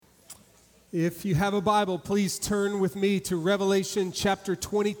If you have a Bible, please turn with me to Revelation chapter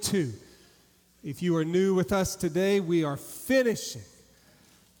 22. If you are new with us today, we are finishing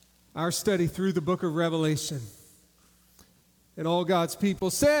our study through the book of Revelation. And all God's people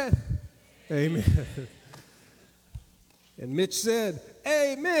said, Amen. And Mitch said,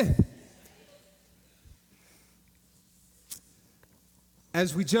 Amen.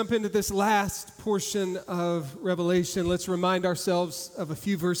 As we jump into this last portion of Revelation, let's remind ourselves of a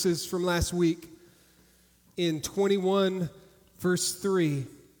few verses from last week. In 21, verse 3,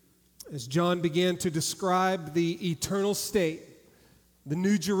 as John began to describe the eternal state, the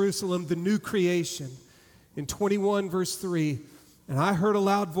new Jerusalem, the new creation, in 21, verse 3, and I heard a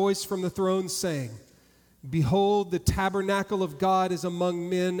loud voice from the throne saying, Behold, the tabernacle of God is among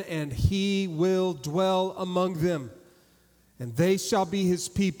men, and he will dwell among them. And they shall be his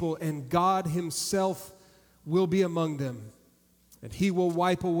people, and God himself will be among them. And he will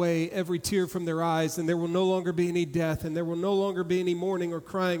wipe away every tear from their eyes, and there will no longer be any death, and there will no longer be any mourning or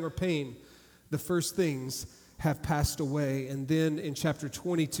crying or pain. The first things have passed away. And then in chapter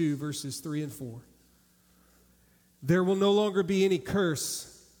 22, verses 3 and 4, there will no longer be any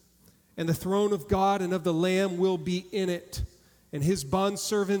curse, and the throne of God and of the Lamb will be in it, and his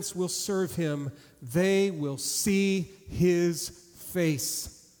bondservants will serve him. They will see his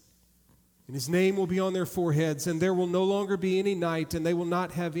face, and his name will be on their foreheads, and there will no longer be any night, and they will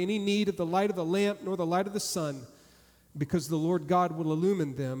not have any need of the light of the lamp nor the light of the sun, because the Lord God will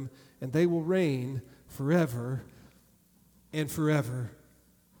illumine them, and they will reign forever and forever.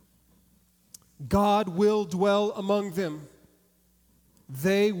 God will dwell among them.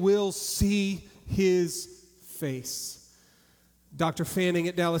 They will see his face. Dr. Fanning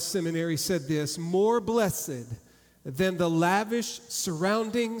at Dallas Seminary said this: more blessed than the lavish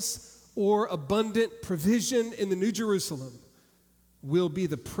surroundings or abundant provision in the New Jerusalem will be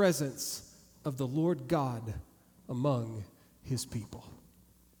the presence of the Lord God among his people.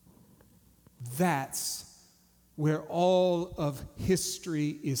 That's where all of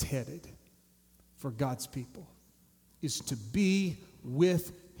history is headed for God's people, is to be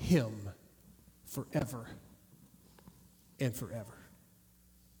with him forever and forever.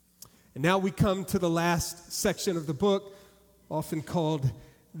 And now we come to the last section of the book, often called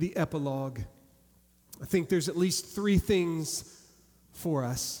the epilogue. I think there's at least three things for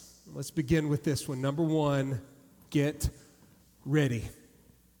us. Let's begin with this one. Number one, get ready.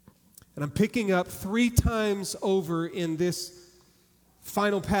 And I'm picking up 3 times over in this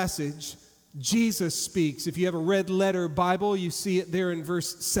final passage, Jesus speaks. If you have a red letter Bible, you see it there in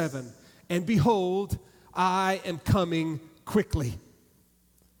verse 7. And behold, I am coming quickly.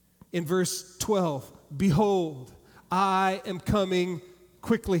 In verse 12, behold, I am coming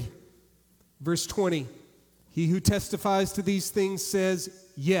quickly. Verse 20, he who testifies to these things says,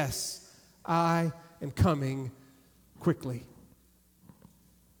 yes, I am coming quickly.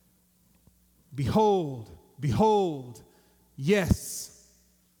 Behold, behold, yes,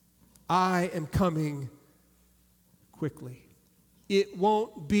 I am coming quickly. It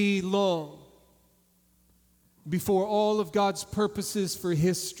won't be long before all of God's purposes for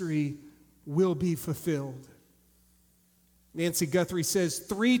history will be fulfilled. Nancy Guthrie says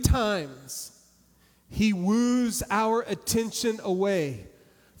 3 times he woos our attention away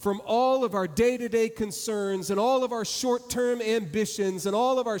from all of our day-to-day concerns and all of our short-term ambitions and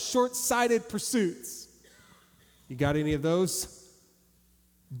all of our short-sighted pursuits. You got any of those?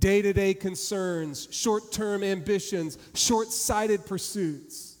 Day-to-day concerns, short-term ambitions, short-sighted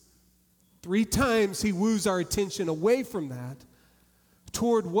pursuits. 3 times he woos our attention away from that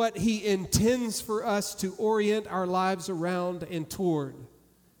toward what he intends for us to orient our lives around and toward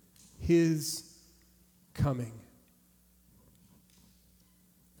his coming.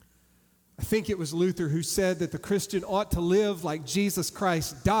 I think it was Luther who said that the Christian ought to live like Jesus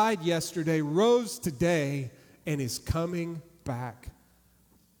Christ died yesterday, rose today, and is coming back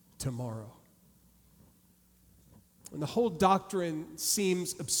tomorrow. And the whole doctrine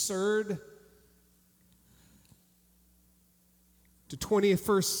seems absurd to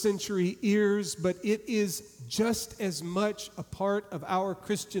 21st century ears, but it is just as much a part of our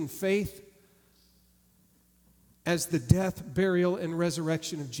Christian faith as the death, burial, and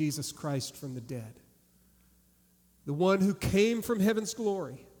resurrection of Jesus Christ from the dead. The one who came from heaven's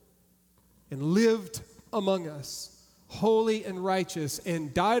glory and lived among us, holy and righteous,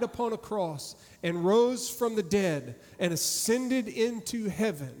 and died upon a cross and rose from the dead and ascended into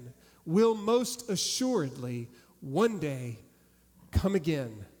heaven, will most assuredly one day come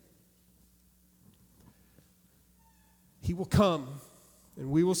again. He will come,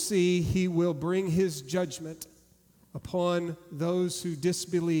 and we will see he will bring his judgment upon those who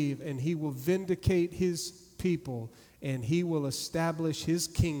disbelieve, and he will vindicate his people, and he will establish his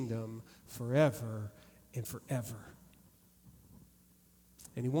kingdom forever and forever.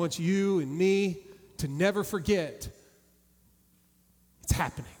 And he wants you and me to never forget it's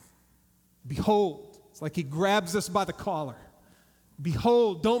happening. Behold, it's like he grabs us by the collar.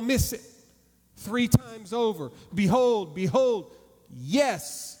 Behold, don't miss it. 3 times over. Behold, behold,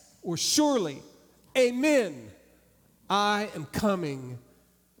 yes, or surely, amen, I am coming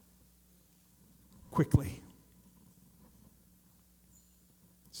quickly.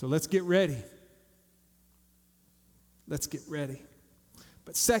 So let's get ready. Let's get ready.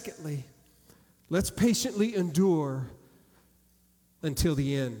 But secondly, let's patiently endure until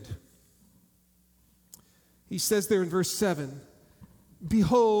the end. He says there in verse 7,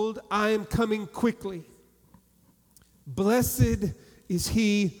 behold, I am coming quickly. Blessed is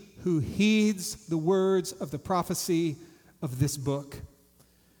he who heeds the words of the prophecy of this book.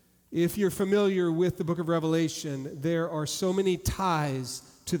 If you're familiar with the book of Revelation, there are so many ties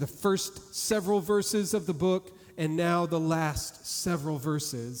to the first several verses of the book and now the last several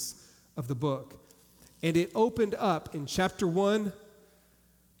verses of the book. And it opened up in chapter 1,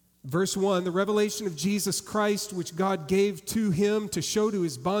 verse 1, the revelation of Jesus Christ, which God gave to him to show to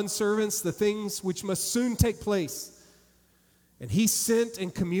his bondservants the things which must soon take place. And he sent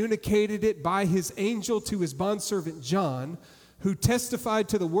and communicated it by his angel to his bondservant John, who testified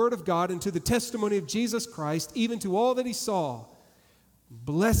to the word of God and to the testimony of Jesus Christ, even to all that he saw.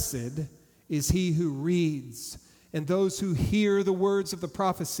 Blessed is he who reads, and those who hear the words of the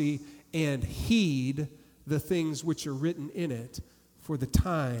prophecy and heed the things which are written in it, for the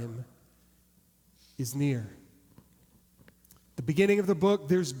time is near. The beginning of the book,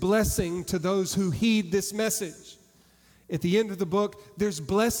 there's blessing to those who heed this message. At the end of the book, there's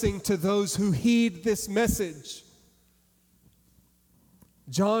blessing to those who heed this message.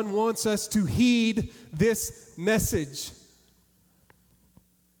 John wants us to heed this message.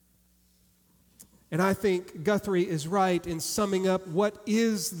 And I think Guthrie is right in summing up what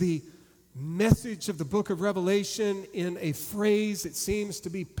is the message of the book of Revelation in a phrase it seems to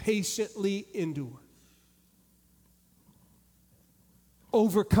be patiently endure.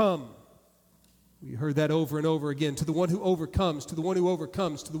 Overcome. We heard that over and over again. To the one who overcomes, to the one who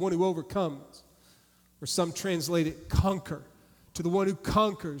overcomes, to the one who overcomes. Or some translate it conquer. To the one who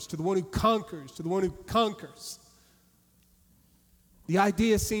conquers, to the one who conquers, to the one who conquers. The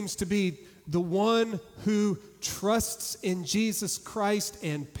idea seems to be the one who trusts in Jesus Christ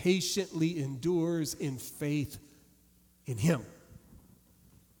and patiently endures in faith in him.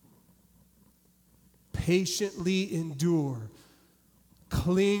 Patiently endure.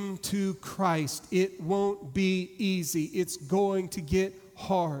 Cling to Christ. It won't be easy. It's going to get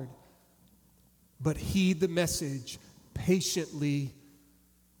hard. But heed the message. Patiently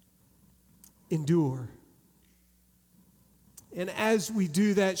endure. And as we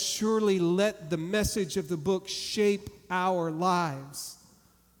do that, surely let the message of the book shape our lives.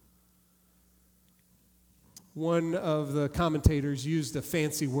 One of the commentators used a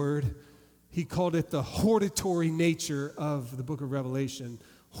fancy word. He called it the hortatory nature of the book of Revelation.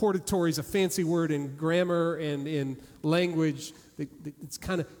 Hortatory is a fancy word in grammar and in language. It's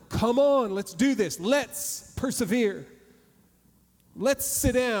kind of, come on, let's do this. Let's persevere. Let's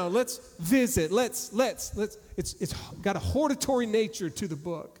sit down. Let's visit. Let's. It's got a hortatory nature to the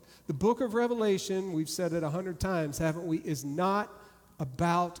book. The book of Revelation, we've said it 100 times, haven't we, is not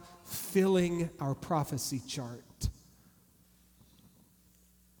about filling our prophecy chart,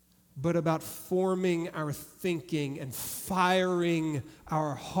 but about forming our thinking and firing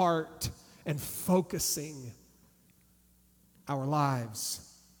our heart and focusing our lives.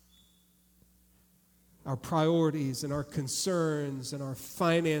 Our priorities and our concerns and our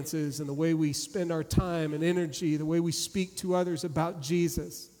finances and the way we spend our time and energy, the way we speak to others about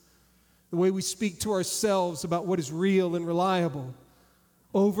Jesus, the way we speak to ourselves about what is real and reliable,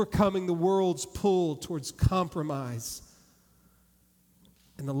 overcoming the world's pull towards compromise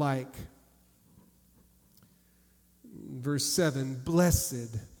and the like. Verse 7,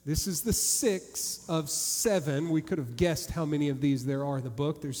 blessed. This is the 6 of 7. We could have guessed how many of these there are in the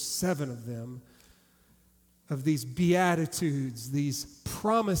book. There's 7 of them. Of these beatitudes, these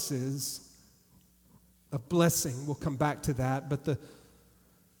promises of blessing. We'll come back to that, but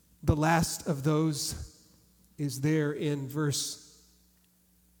the last of those is there in verse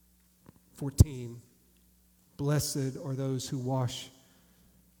 14. Blessed are those who wash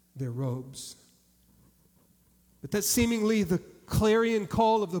their robes. But that's seemingly the clarion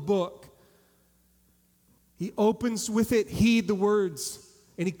call of the book. He opens with it, heed the words.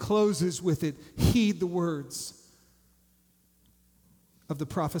 And he closes with it, heed the words. of the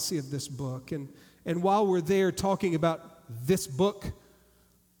prophecy of this book. And while we're there talking about this book,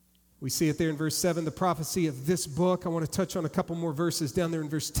 we see it there in verse 7, the prophecy of this book. I want to touch on a couple more verses down there in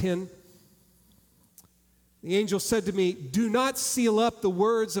verse 10. The angel said to me, "Do not seal up the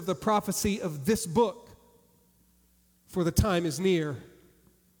words of the prophecy of this book, for the time is near."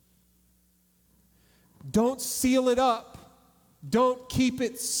 Don't seal it up. Don't keep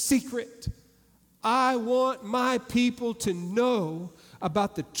it secret. I want my people to know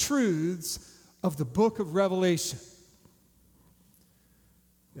about the truths of the book of Revelation.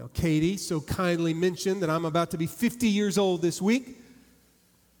 Now, Katie so kindly mentioned that I'm about to be 50 years old this week.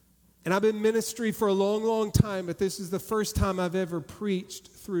 And I've been in ministry for a long, long time, but this is the first time I've ever preached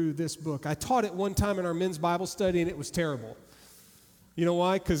through this book. I taught it one time in our men's Bible study, and it was terrible. You know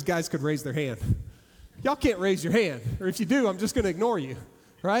why? Because guys could raise their hand. Y'all can't raise your hand, or if you do, I'm just going to ignore you,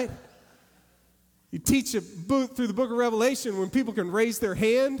 right? You teach a book through the book of Revelation when people can raise their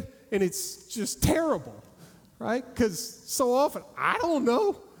hand, and it's just terrible, right? Because so often, I don't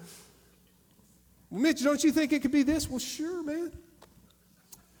know. Mitch, don't you think it could be this? Well, sure, man.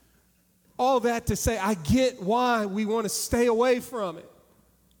 All that to say, I get why we want to stay away from it.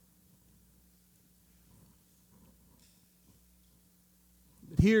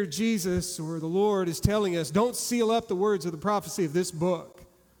 But here Jesus, or the Lord, is telling us, don't seal up the words of the prophecy of this book.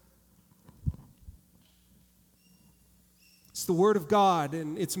 It's the Word of God,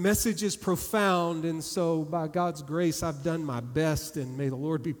 and its message is profound, and so by God's grace, I've done my best, and may the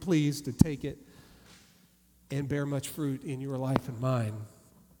Lord be pleased to take it and bear much fruit in your life and mine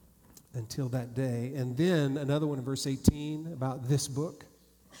until that day. And then another one in verse 18 about this book.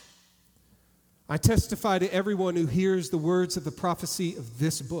 I testify to everyone who hears the words of the prophecy of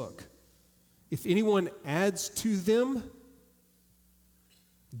this book. If anyone adds to them,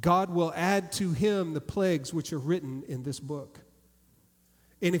 God will add to him the plagues which are written in this book.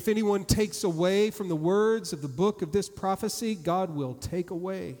 And if anyone takes away from the words of the book of this prophecy, God will take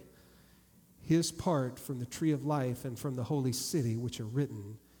away his part from the tree of life and from the holy city which are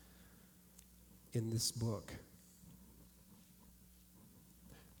written in this book.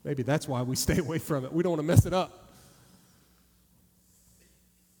 Maybe that's why we stay away from it. We don't want to mess it up.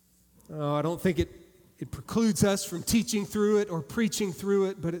 I don't think it precludes us from teaching through it or preaching through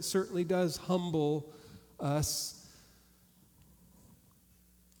it, but it certainly does humble us.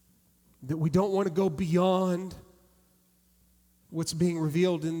 That we don't want to go beyond what's being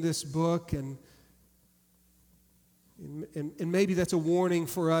revealed in this book, and maybe that's a warning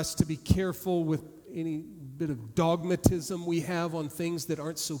for us to be careful with any bit of dogmatism we have on things that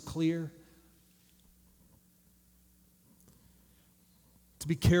aren't so clear. To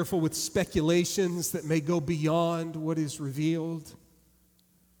be careful with speculations that may go beyond what is revealed.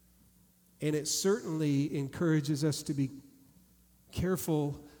 And it certainly encourages us to be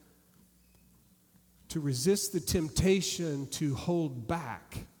careful to resist the temptation to hold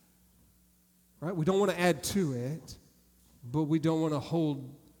back. Right? We don't want to add to it, but we don't want to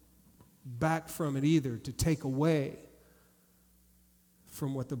hold back from it either, to take away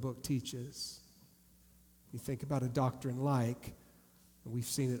from what the book teaches. You think about a doctrine like, and we've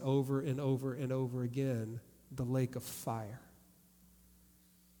seen it over and over and over again, the lake of fire.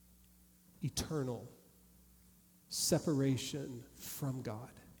 Eternal separation from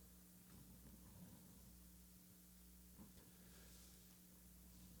God.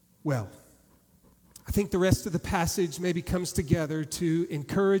 Well, I think the rest of the passage maybe comes together to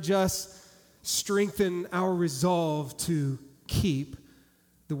encourage us, strengthen our resolve to keep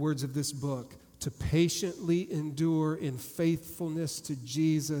the words of this book, to patiently endure in faithfulness to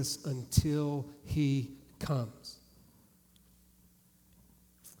Jesus until he comes.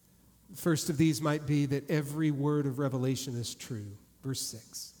 The first of these might be that every word of Revelation is true. Verse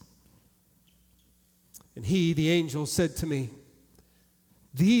 6. And he, the angel, said to me,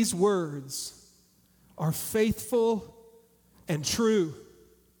 "These words are faithful and true.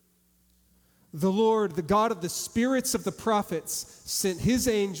 The Lord, the God of the spirits of the prophets, sent his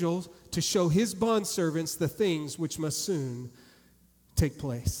angel to show his bondservants the things which must soon take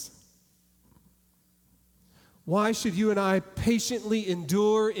place." Why should you and I patiently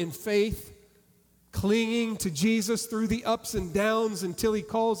endure in faith, clinging to Jesus through the ups and downs until he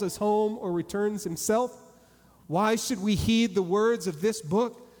calls us home or returns himself? Why should we heed the words of this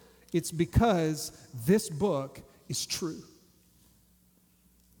book? It's because this book is true.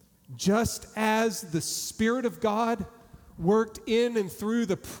 Just as the Spirit of God worked in and through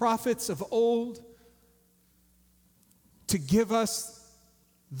the prophets of old to give us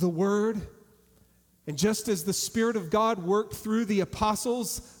the word And just as the Spirit of God worked through the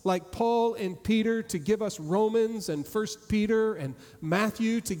apostles like Paul and Peter to give us Romans and 1 Peter and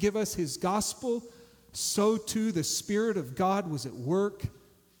Matthew to give us his gospel, so too the Spirit of God was at work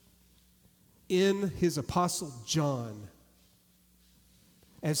in his apostle John,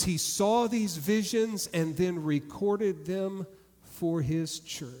 as he saw these visions and then recorded them for his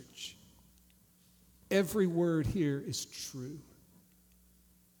church. Every word here is true.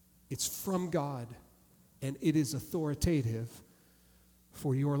 It's from God, and it is authoritative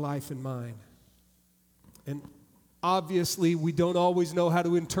for your life and mine. And obviously, we don't always know how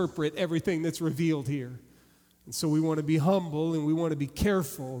to interpret everything that's revealed here. And so we want to be humble and we want to be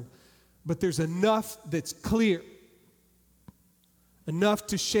careful, but there's enough that's clear, enough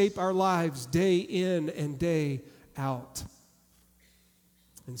to shape our lives day in and day out.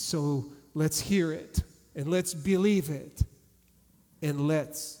 And so let's hear it, and let's believe it, and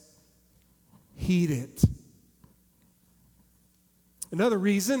let's heed it. Another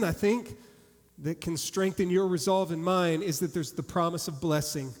reason, I think, that can strengthen your resolve and mine is that there's the promise of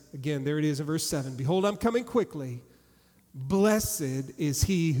blessing. Again, there it is in verse 7. Behold, I'm coming quickly. Blessed is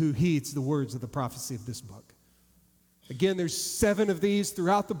he who heeds the words of the prophecy of this book. Again, there's 7 of these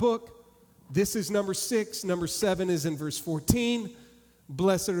throughout the book. This is number 6. Number 7 is in verse 14.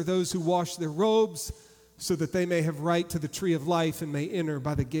 Blessed are those who wash their robes so that they may have right to the tree of life and may enter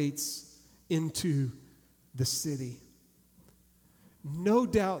by the gates into the city. No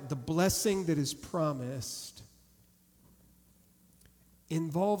doubt the blessing that is promised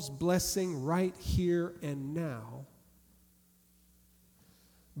involves blessing right here and now.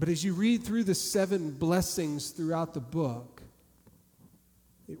 But as you read through the 7 blessings throughout the book,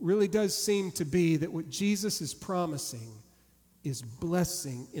 it really does seem to be that what Jesus is promising is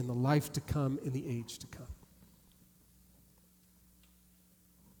blessing in the life to come, in the age to come.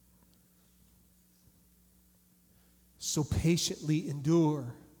 So patiently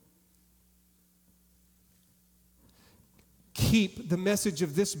endure. Keep the message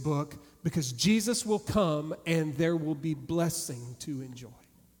of this book, because Jesus will come and there will be blessing to enjoy.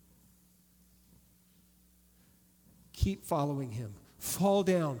 Keep following him. Fall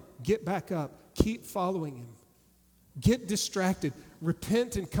down. Get back up. Keep following him. Get distracted.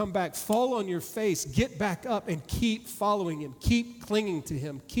 Repent and come back. Fall on your face. Get back up and keep following him. Keep clinging to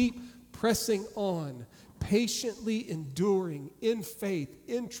him. Keep pressing on. Patiently enduring in faith,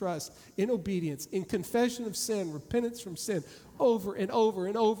 in trust, in obedience, in confession of sin, repentance from sin, over and over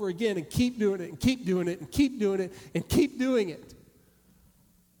and over again, and keep doing it, and keep doing it, and keep doing it, and keep doing it.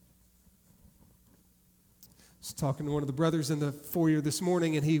 I was talking to one of the brothers in the foyer this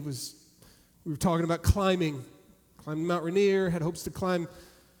morning, and we were talking about climbing Mount Rainier, had hopes to climb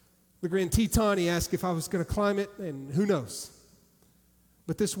the Grand Teton. He asked if I was going to climb it, and who knows.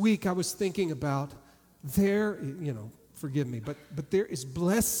 But this week I was thinking about forgive me, but there is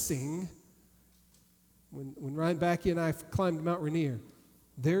blessing. When Ryan Backey and I climbed Mount Rainier,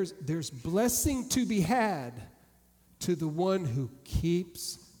 there's blessing to be had to the one who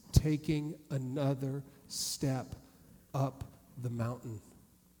keeps taking another step up the mountain.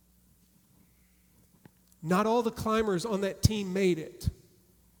 Not all the climbers on that team made it.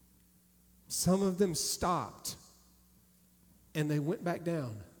 Some of them stopped and they went back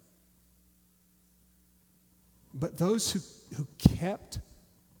down. But those who kept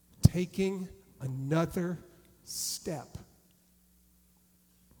taking another step,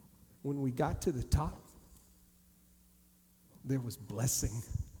 when we got to the top, there was blessing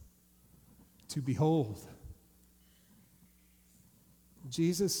to behold.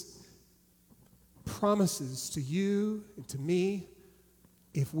 Jesus promises to you and to me,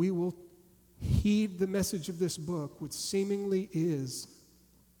 if we will heed the message of this book, which seemingly is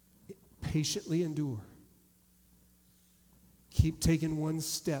patiently endure. Keep taking one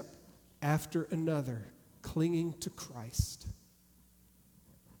step after another, clinging to Christ.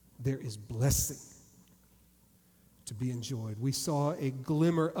 There is blessing to be enjoyed. We saw a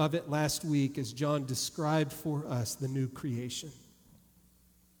glimmer of it last week as John described for us the new creation.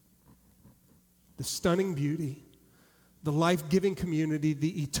 The stunning beauty, the life-giving community,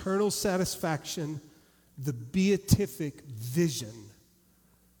 the eternal satisfaction, the beatific vision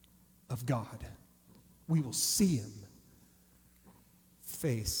of God. We will see him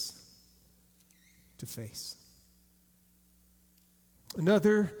face to face.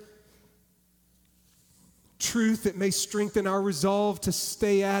 Another truth that may strengthen our resolve to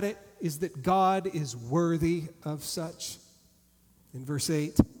stay at it is that God is worthy of such. In verse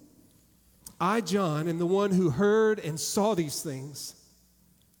 8, I, John, am the one who heard and saw these things.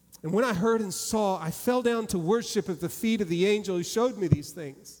 And when I heard and saw, I fell down to worship at the feet of the angel who showed me these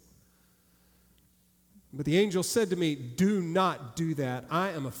things. But the angel said to me, do not do that. I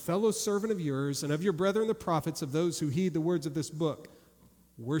am a fellow servant of yours and of your brethren the prophets, of those who heed the words of this book.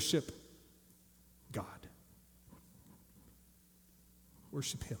 Worship God.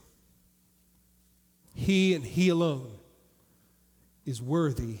 Worship him. He and he alone is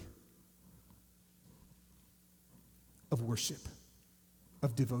worthy of worship,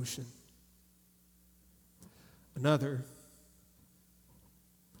 of devotion. Another,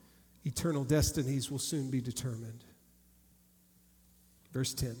 eternal destinies will soon be determined.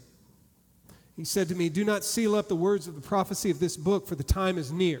 Verse 10. He said to me, do not seal up the words of the prophecy of this book, for the time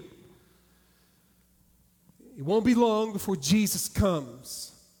is near. It won't be long before Jesus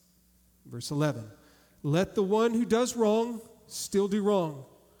comes. Verse 11. Let the one who does wrong still do wrong.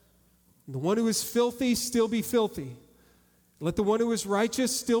 And the one who is filthy still be filthy. Let the one who is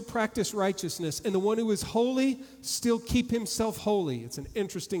righteous still practice righteousness, and the one who is holy still keep himself holy. It's an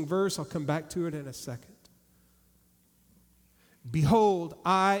interesting verse. I'll come back to it in a second. Behold,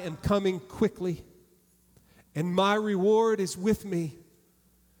 I am coming quickly, and my reward is with me,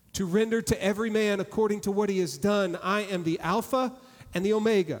 to render to every man according to what he has done. I am the Alpha and the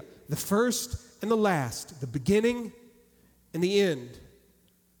Omega, the first and the last, the beginning and the end.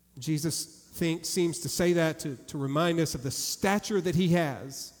 Jesus seems to say that to remind us of the stature that he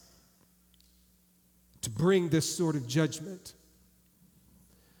has to bring this sort of judgment.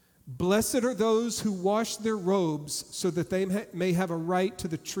 Blessed are those who wash their robes so that they may have a right to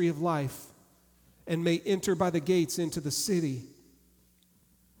the tree of life and may enter by the gates into the city.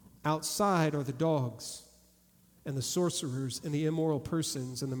 Outside are the dogs and the sorcerers and the immoral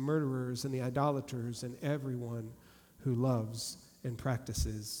persons and the murderers and the idolaters and everyone who loves and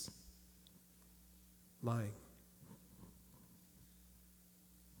practices lying.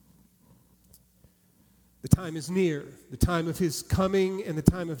 The time is near, the time of his coming and the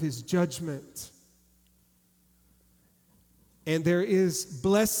time of his judgment. And there is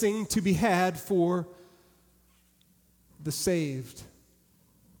blessing to be had for the saved.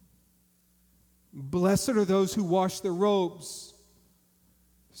 Blessed are those who wash their robes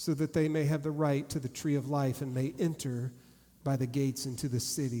so that they may have the right to the tree of life and may enter by the gates into the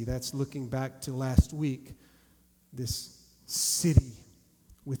city. That's looking back to last week. This city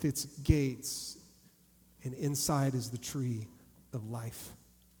with its gates, and inside is the tree of life.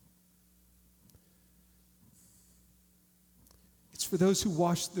 It's for those who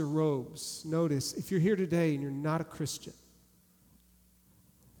wash their robes. Notice, if you're here today and you're not a Christian,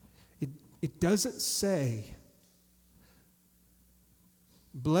 it doesn't say,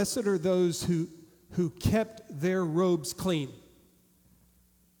 blessed are those who kept their robes clean.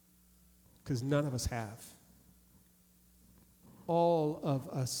 Because none of us have. All of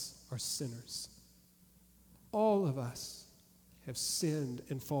us are sinners. All of us have sinned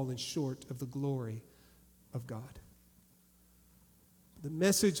and fallen short of the glory of God. The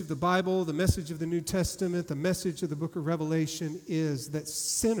message of the Bible, the message of the New Testament, the message of the book of Revelation is that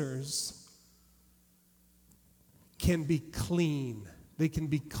sinners can be clean. They can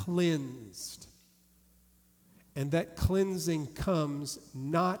be cleansed. And that cleansing comes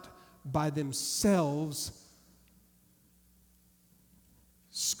not by themselves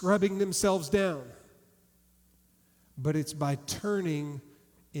scrubbing themselves down, but it's by turning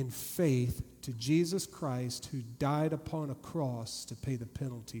in faith to Jesus Christ, who died upon a cross to pay the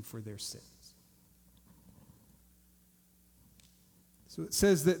penalty for their sins. So it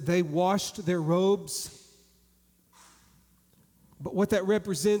says that they washed their robes. But what that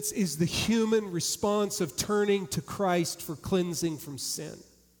represents is the human response of turning to Christ for cleansing from sin.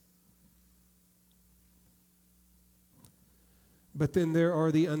 But then there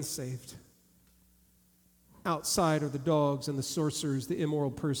are the unsaved. Outside are the dogs and the sorcerers, the immoral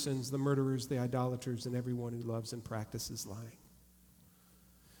persons, the murderers, the idolaters, and everyone who loves and practices lying.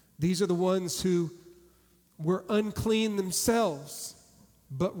 These are the ones who were unclean themselves,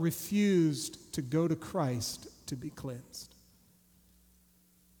 but refused to go to Christ to be cleansed.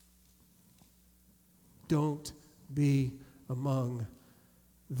 Don't be among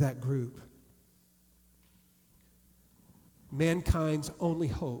that group. Mankind's only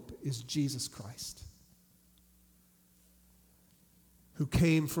hope is Jesus Christ, who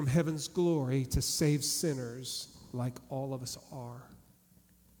came from heaven's glory to save sinners like all of us are.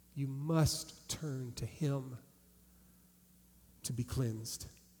 You must turn to him to be cleansed.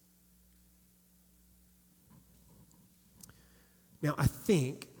 Now, I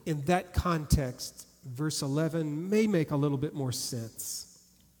think in that context, verse 11 may make a little bit more sense.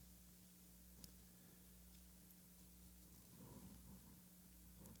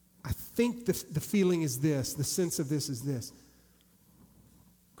 I think the feeling is this, the sense of this is this.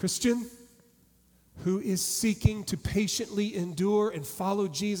 Christian, who is seeking to patiently endure and follow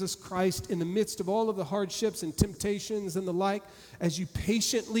Jesus Christ in the midst of all of the hardships and temptations and the like, as you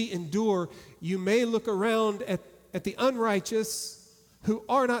patiently endure, you may look around at the unrighteous who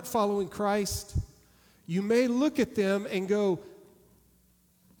are not following Christ. You may look at them and go,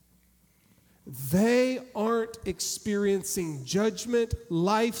 they aren't experiencing judgment.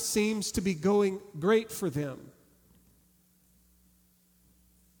 Life seems to be going great for them.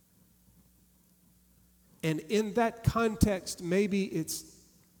 And in that context, maybe it's,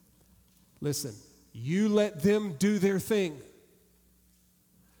 listen, you let them do their thing.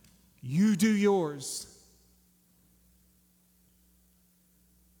 You do yours.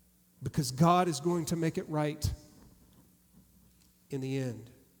 Because God is going to make it right in the end.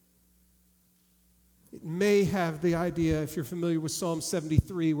 It may have the idea, if you're familiar with Psalm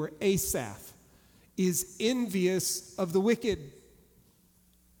 73, where Asaph is envious of the wicked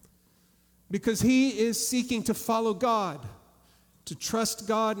because he is seeking to follow God, to trust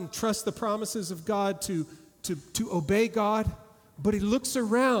God and trust the promises of God, to obey God. But he looks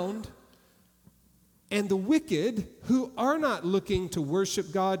around, and the wicked, who are not looking to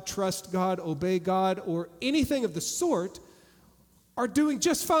worship God, trust God, obey God, or anything of the sort, are doing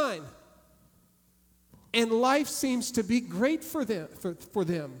just fine. And life seems to be great for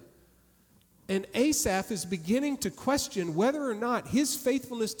them. And Asaph is beginning to question whether or not his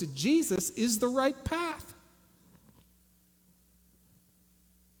faithfulness to Jesus is the right path.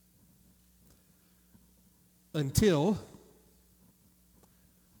 Until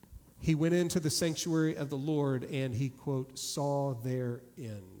he went into the sanctuary of the Lord and he, quote, saw their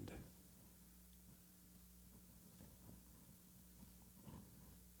end.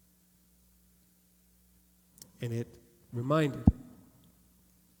 And it reminded him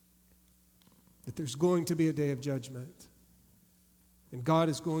that there's going to be a day of judgment. And God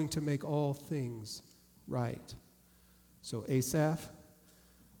is going to make all things right. So Asaph,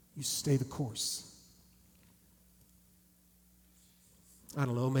 you stay the course. I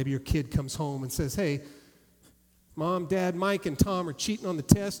don't know, maybe your kid comes home and says, hey, Mom, Dad, Mike, and Tom are cheating on the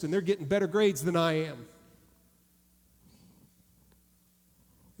test and they're getting better grades than I am.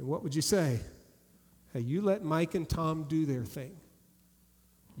 And what would you say? Hey, you let Mike and Tom do their thing.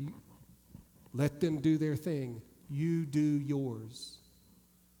 You let them do their thing. You do yours.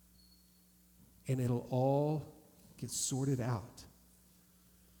 And it'll all get sorted out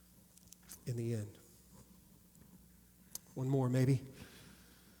in the end. One more, maybe.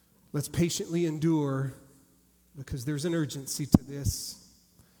 Let's patiently endure because there's an urgency to this.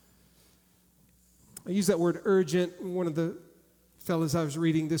 I use that word urgent. One of the fellows I was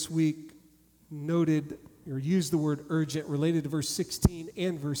reading this week noted or used the word urgent related to verse 16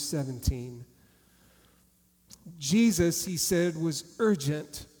 and verse 17. Jesus, he said, was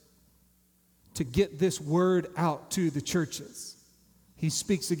urgent to get this word out to the churches. He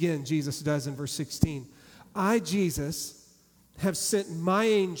speaks again, Jesus does in verse 16. I, Jesus, have sent my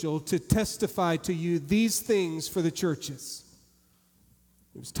angel to testify to you these things for the churches.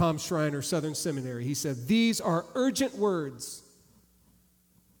 It was Tom Schreiner, Southern Seminary. He said, these are urgent words.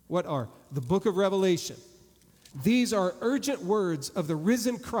 What are? The book of Revelation. These are urgent words of the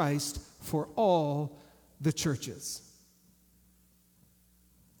risen Christ for all the churches.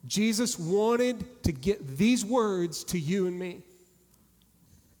 Jesus wanted to get these words to you and me.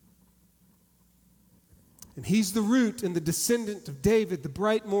 And he's the root and the descendant of David, the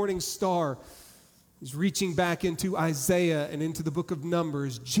bright morning star. He's reaching back into Isaiah and into the book of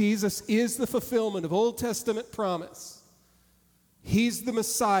Numbers. Jesus is the fulfillment of Old Testament promise. He's the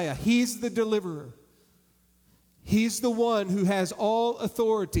Messiah. He's the deliverer. He's the one who has all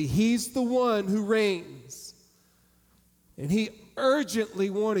authority. He's the one who reigns. And he urgently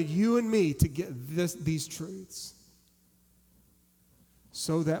wanted you and me to get these truths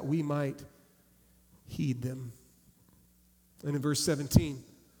so that we might heed them. And in verse 17,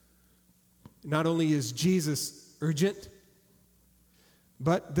 not only is Jesus urgent,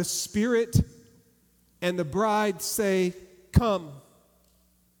 but the Spirit and the bride say, come.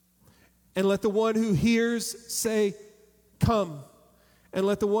 And let the one who hears say, come. And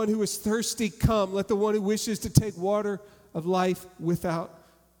let the one who is thirsty come. Let the one who wishes to take water of life without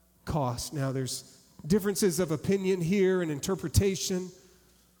cost. Now there's differences of opinion here and interpretation.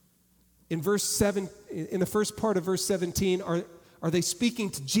 In verse 7, in the first part of verse 17, are they speaking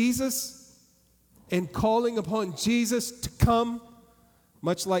to Jesus and calling upon Jesus to come?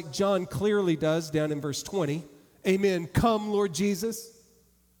 Much like John clearly does down in verse 20. Amen. Come, Lord Jesus.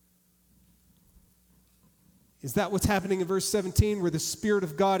 Is that what's happening in verse 17, where the Spirit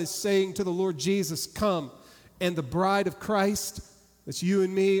of God is saying to the Lord Jesus, come, and the bride of Christ That's you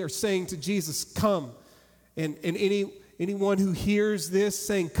and me are saying to Jesus, come. And anyone who hears this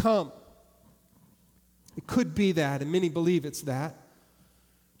saying, come. It could be that, and many believe it's that.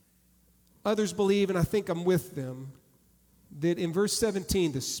 Others believe, and I think I'm with them, that in verse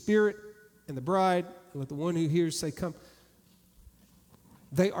 17, the Spirit and the bride, and let the one who hears say, come,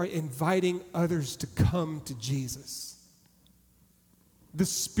 they are inviting others to come to Jesus. The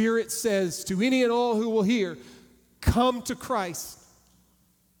Spirit says to any and all who will hear, come to Christ.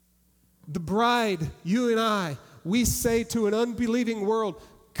 The bride, you and I, we say to an unbelieving world,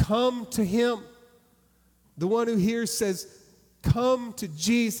 come to Him. The one who hears says, come to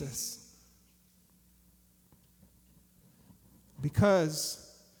Jesus. Because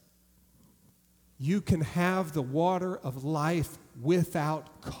you can have the water of life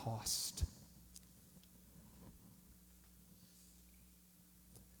without cost.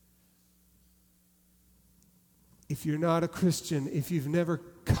 If you're not a Christian, if you've never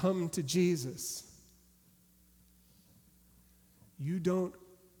come to Jesus, you don't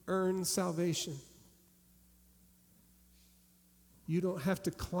earn salvation. You don't have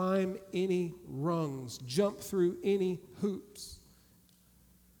to climb any rungs, jump through any hoops.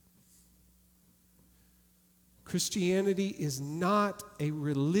 Christianity is not a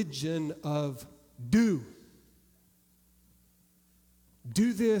religion of do.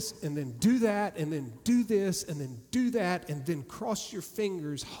 Do this, and then do that, and then do this, and then do that, and then cross your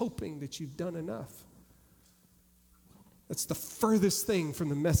fingers hoping that you've done enough. That's the furthest thing from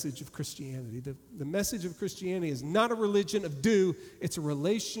the message of Christianity. The message of Christianity is not a religion of do, it's a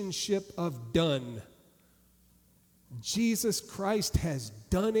relationship of done. Jesus Christ has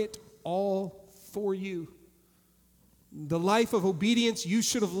done it all for you. The life of obedience you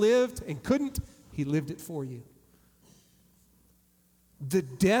should have lived and couldn't, He lived it for you. The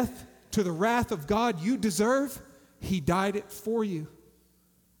death to the wrath of God you deserve, He died it for you.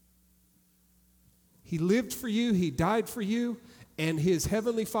 He lived for you, He died for you, and His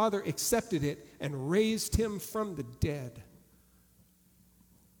heavenly Father accepted it and raised Him from the dead.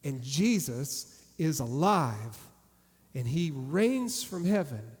 And Jesus is alive, and He reigns from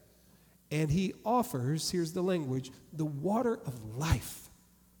heaven, and He offers, here's the language, the water of life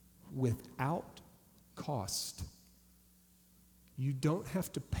without cost. You don't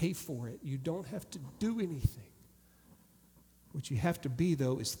have to pay for it. You don't have to do anything. What you have to be,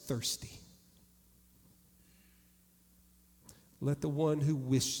 though, is thirsty. Let the one who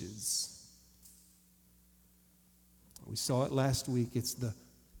wishes. We saw it last week. It's the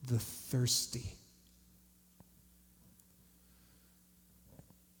thirsty.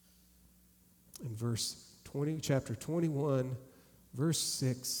 In verse 20, chapter 21, verse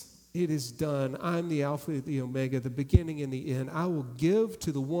 6, it is done. I'm the Alpha, the Omega, the beginning and the end. I will give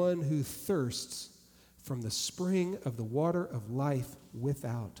to the one who thirsts from the spring of the water of life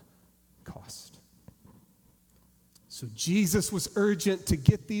without cost. So Jesus was urgent to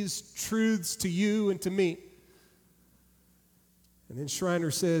get these truths to you and to me. And then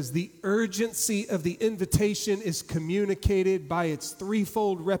Schreiner says, the urgency of the invitation is communicated by its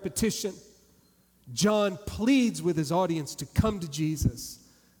threefold repetition. John pleads with his audience to come to Jesus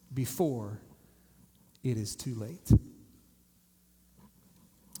before it is too late.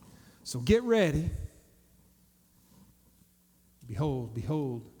 So get ready. Behold,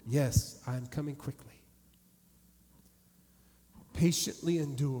 behold, yes, I am coming quickly. Patiently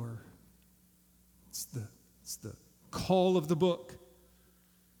endure. It's the call of the book.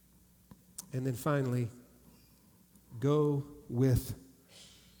 And then finally, go with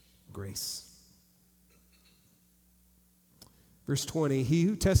grace. Verse 20, he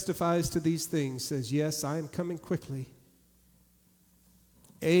who testifies to these things says, yes, I am coming quickly.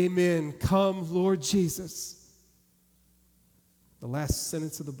 Amen. Come, Lord Jesus. The last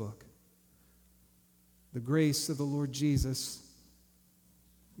sentence of the book. The grace of the Lord Jesus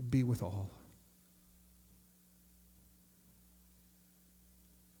be with all.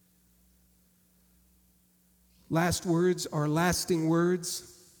 Last words are lasting words.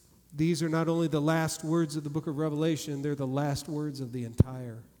 These are not only the last words of the book of Revelation, they're the last words of the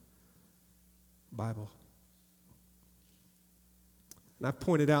entire Bible. And I've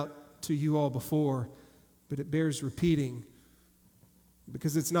pointed out to you all before, but it bears repeating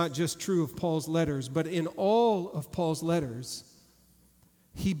because it's not just true of Paul's letters, but in all of Paul's letters,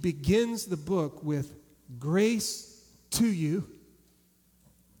 he begins the book with grace to you,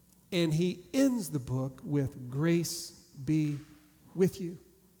 and he ends the book with grace be with you.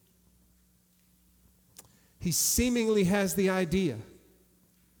 He seemingly has the idea,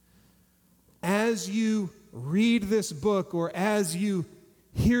 as you read this book or as you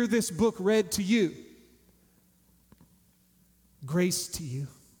hear this book read to you, Grace to you.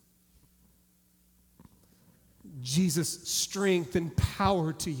 Jesus, strength and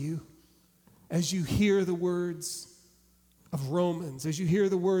power to you as you hear the words of Romans, as you hear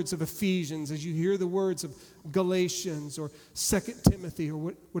the words of Ephesians, as you hear the words of Galatians or 2 Timothy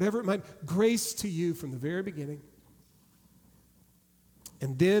or whatever it might be. Grace to you from the very beginning.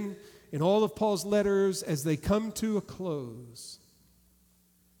 And then in all of Paul's letters, as they come to a close,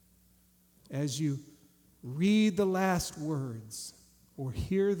 as you read the last words or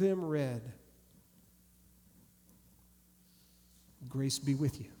hear them read, grace be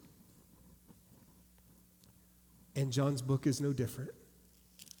with you. And John's book is no different.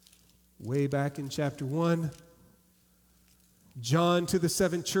 Way back in chapter 1, John to the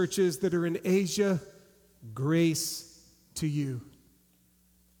 7 churches that are in Asia, grace to you.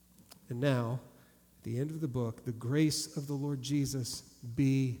 And now, at the end of the book, the grace of the Lord Jesus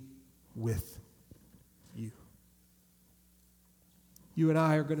be with you. You and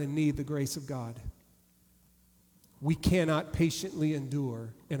I are going to need the grace of God. We cannot patiently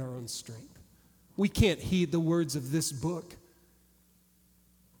endure in our own strength. We can't heed the words of this book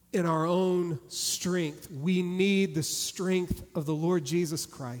in our own strength. We need the strength of the Lord Jesus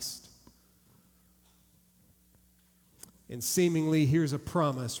Christ. And seemingly, here's a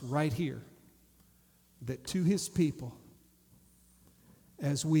promise right here that to his people,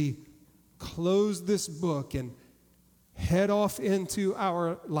 as we close this book and head off into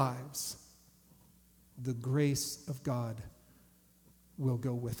our lives, the grace of God will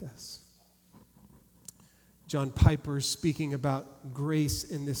go with us. John Piper, speaking about grace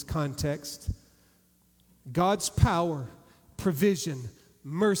in this context, God's power, provision,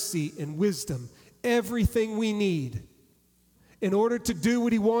 mercy, and wisdom, everything we need in order to do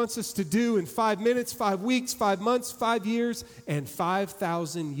what he wants us to do in 5 minutes, 5 weeks, 5 months, 5 years, and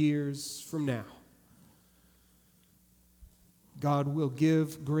 5,000 years from now. God will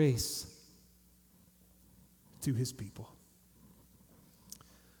give grace to his people.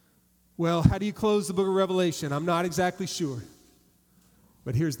 Well, how do you close the book of Revelation? I'm not exactly sure.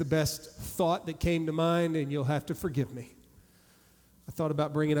 But here's the best thought that came to mind, and you'll have to forgive me. I thought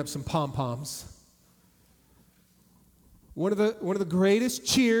about bringing up some pom-poms. One of the greatest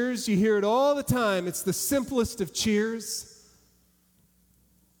cheers, you hear it all the time. It's the simplest of cheers.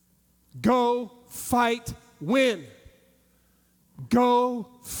 Go, fight, win. Go,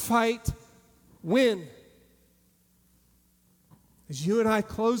 fight, win. As you and I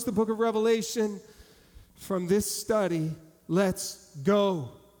close the book of Revelation from this study, let's go.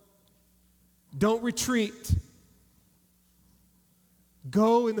 Don't retreat.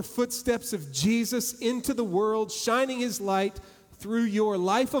 Go in the footsteps of Jesus into the world, shining his light through your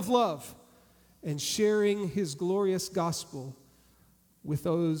life of love and sharing his glorious gospel with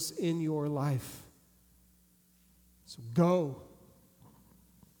those in your life. So go.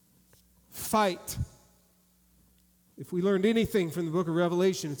 Fight. If we learned anything from the book of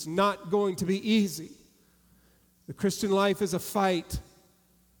Revelation, it's not going to be easy. The Christian life is a fight.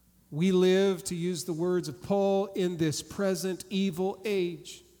 We live, to use the words of Paul, in this present evil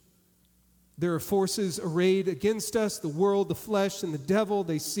age. There are forces arrayed against us, the world, the flesh, and the devil.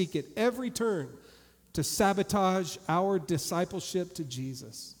 They seek at every turn to sabotage our discipleship to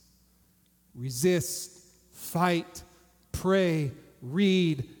Jesus. Resist, fight, pray,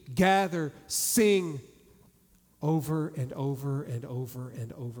 read, gather, sing, over and over and over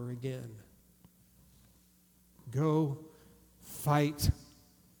and over again. Go, fight,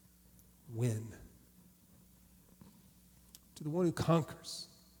 win. To the one who conquers,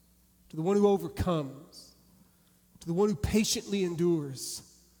 to the one who overcomes, to the one who patiently endures,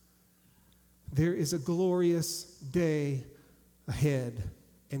 there is a glorious day ahead,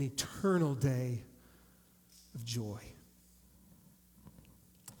 an eternal day of joy.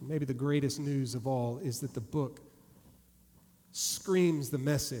 Maybe the greatest news of all is that the book screams the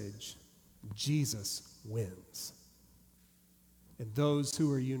message, Jesus wins. And those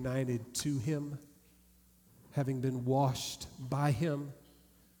who are united to him, having been washed by him,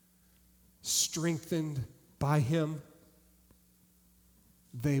 strengthened by him,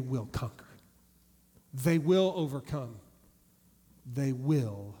 they will conquer. They will overcome. They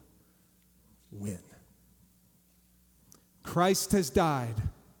will win. Christ has died.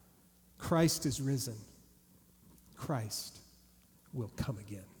 Christ is risen. Christ will come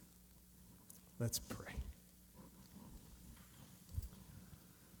again. Let's pray.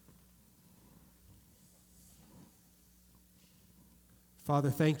 Father,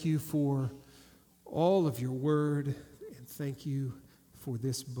 thank you for all of your word, and thank you for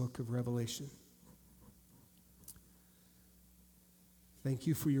this book of Revelation. Thank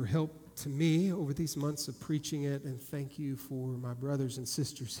you for your help to me over these months of preaching it, and thank you for my brothers and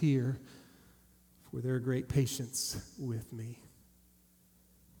sisters here for their great patience with me.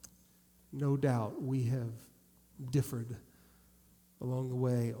 No doubt we have differed along the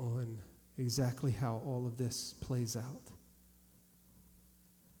way on exactly how all of this plays out.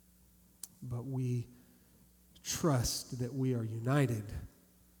 But we trust that we are united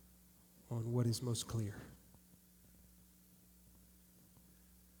on what is most clear.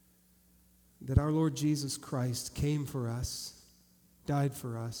 That our Lord Jesus Christ came for us, died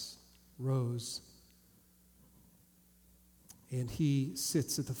for us, rose, and he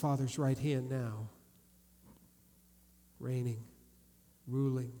sits at the Father's right hand now, reigning,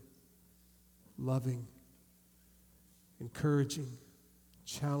 ruling, loving, encouraging,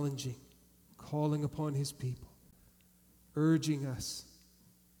 challenging, calling upon his people, urging us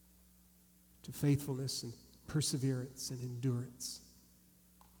to faithfulness and perseverance and endurance,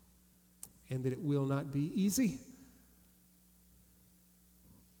 and that it will not be easy.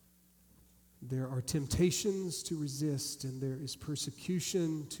 There are temptations to resist, and there is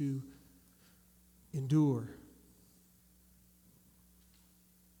persecution to endure.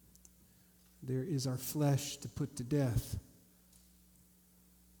 There is our flesh to put to death,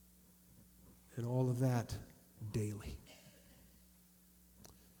 and all of that daily.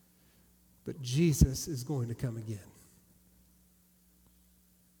 But Jesus is going to come again.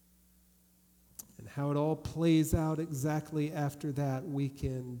 And how it all plays out exactly after that, we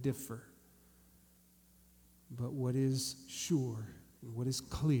can differ. But what is sure and what is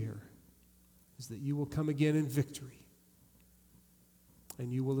clear is that you will come again in victory,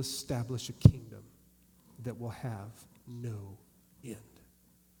 and you will establish a kingdom that will have no end.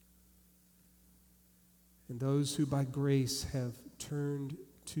 And those who by grace have turned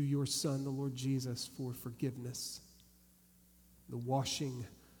to your Son, the Lord Jesus, for forgiveness, the washing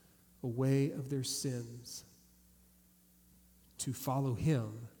away of their sins, to follow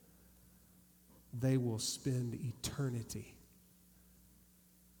him, they will spend eternity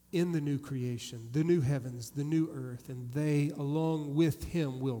in the new creation, the new heavens, the new earth, and they, along with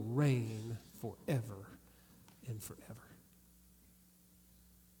him, will reign forever and forever.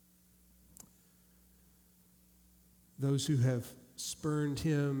 Those who have spurned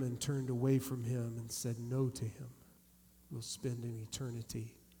him and turned away from him and said no to him will spend an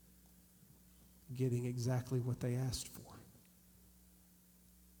eternity getting exactly what they asked for.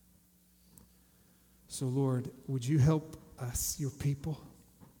 So, Lord, would you help us, your people,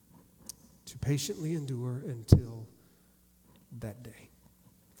 to patiently endure until that day?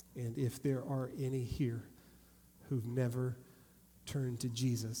 And if there are any here who've never turned to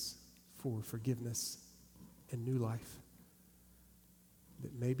Jesus for forgiveness and new life,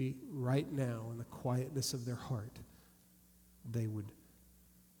 that maybe right now in the quietness of their heart, they would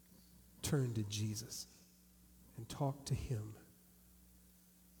turn to Jesus and talk to him,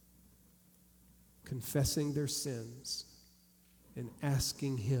 confessing their sins and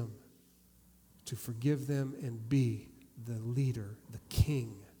asking him to forgive them and be the leader, the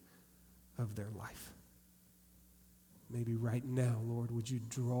king of their life. Maybe right now, Lord, would you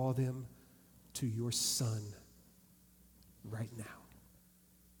draw them to your Son right now?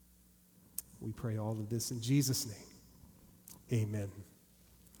 We pray all of this in Jesus' name. Amen.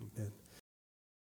 Amen.